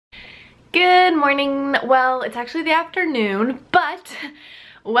Good morning. Well, it's actually the afternoon, but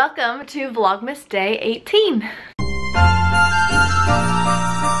welcome to Vlogmas Day 18.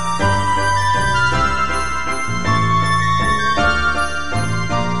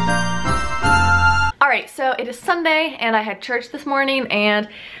 Alright, so it is Sunday and I had church this morning and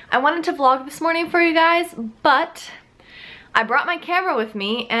I wanted to vlog this morning for you guys, but I brought my camera with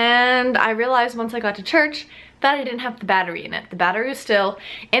me and I realized once I got to church that I didn't have the battery in it. The battery was still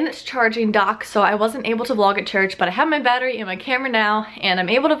in its charging dock, so I wasn't able to vlog at church, but I have my battery in my camera now and I'm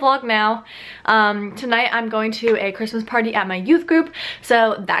able to vlog now. Tonight I'm going to a Christmas party at my youth group,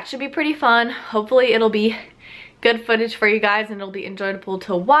 so that should be pretty fun. Hopefully it'll be good footage for you guys and it'll be enjoyable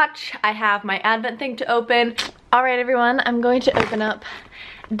to watch. I have my Advent thing to open. All right, everyone, I'm going to open up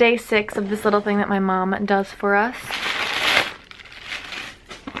day 6 of this little thing that my mom does for us.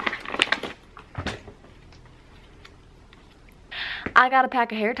 I got a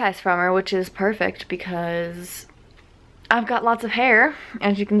pack of hair ties from her, which is perfect because I've got lots of hair,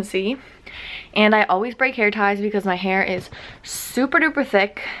 as you can see. And I always break hair ties because my hair is super duper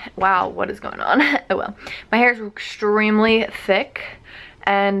thick. Wow, what is going on? Oh well. My hair is extremely thick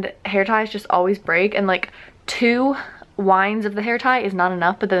and hair ties just always break, and like 2 winds of the hair tie is not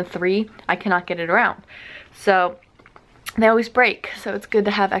enough, but then 3, I cannot get it around. So they always break, so it's good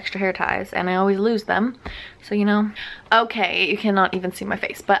to have extra hair ties, and I always lose them, so you know. Okay, you cannot even see my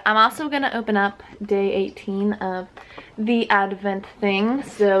face, but I'm also gonna open up day 18 of the Advent thing,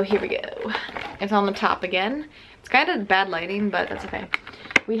 so here we go. It's on the top again. It's kind of bad lighting, but that's okay.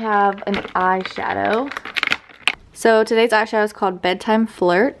 We have an eyeshadow. So today's eyeshadow is called Bedtime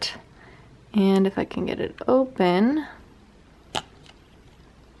Flirt, and if I can get it open.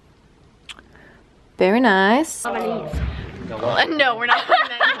 Very nice. No, we're not putting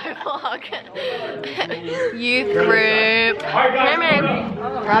that in my vlog. Youth group. Hey man.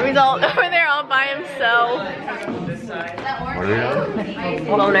 Robbie's all over there all by himself.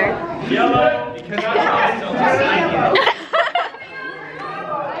 Loner.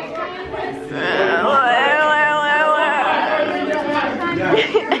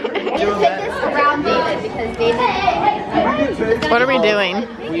 Around David because David. What are we doing?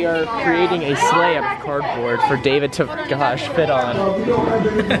 We are creating a sleigh out of cardboard for David to, gosh, fit on.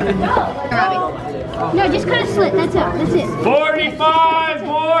 No, just kind of slit. That's it. That's it. 45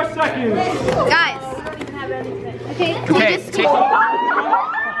 more seconds. Guys. Okay. Okay. Take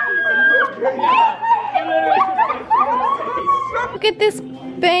Look at this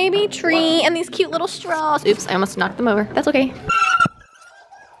baby tree and these cute little straws. Oops, I almost knocked them over. That's okay.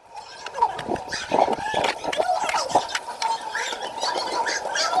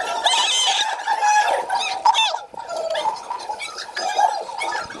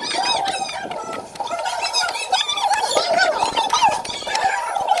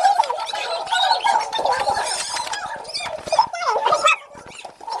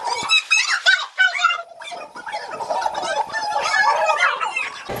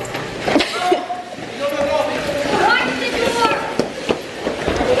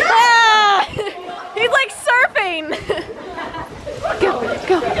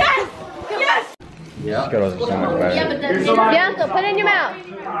 Bianca, put it in your mouth.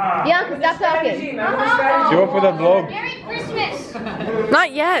 Bianca, stop talking. Do it for the vlog. Merry Christmas.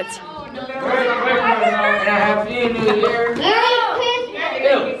 Not yet.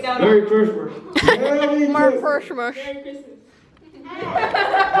 Merry Christmas. Merry Christmas.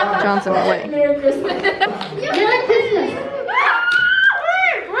 Johnson, away. Merry Christmas. Merry Christmas.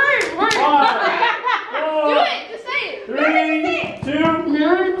 Do it. Just say it. 3, 2,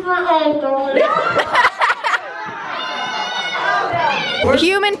 Merry Christmas.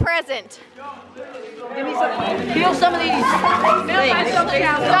 Human present. Give me some. Feel some of these things. Guys, okay.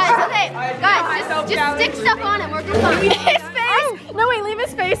 Guys, just stick stuff on him. We're good fine. His face. No, wait, leave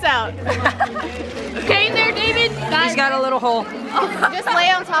his face out. Okay, in there, David. He's got a little hole. Just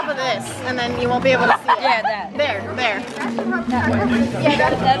lay on top of this, and then you won't be able to see it. Yeah, that. There. Yeah,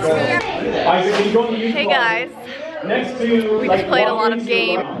 that's good. Isaac, can you go to the youth Hey bar? guys, Next to, we just played a lot of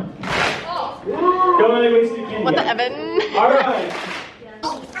games. Don't let it waste the candy. What the heaven? All right.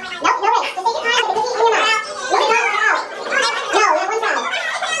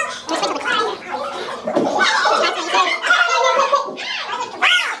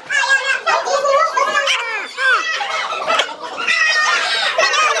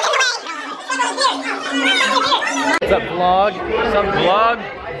 What's up, vlog? What's up, vlog?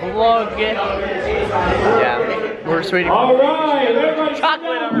 Vlog. Yeah, we're just waiting All for right, everybody,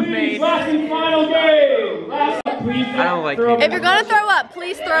 chocolate on her please. face. Last and final game. Last, please. I don't like throw people. If you're gonna throw up,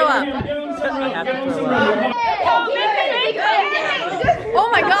 please throw up. I have to throw up. Oh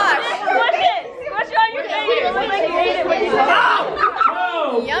my gosh.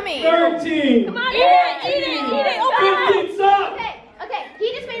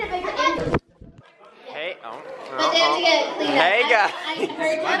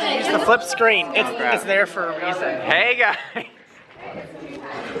 Use the flip screen. It's there for a reason. Hey guys.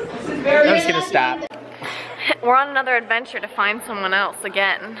 I'm just gonna stop. We're on another adventure to find someone else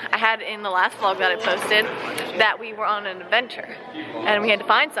again. I had in the last vlog that I posted that we were on an adventure and we had to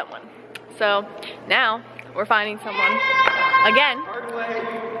find someone. So now we're finding someone again.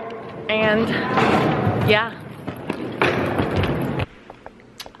 And yeah.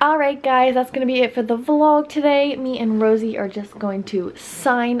 Alright guys, that's going to be it for the vlog today. Me and Rosie are just going to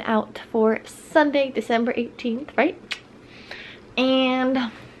sign out for Sunday, December 18th, right?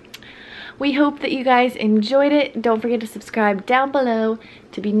 And we hope that you guys enjoyed it. Don't forget to subscribe down below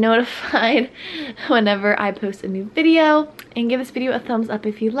to be notified whenever I post a new video. And give this video a thumbs up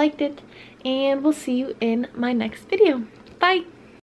if you liked it. And we'll see you in my next video. Bye!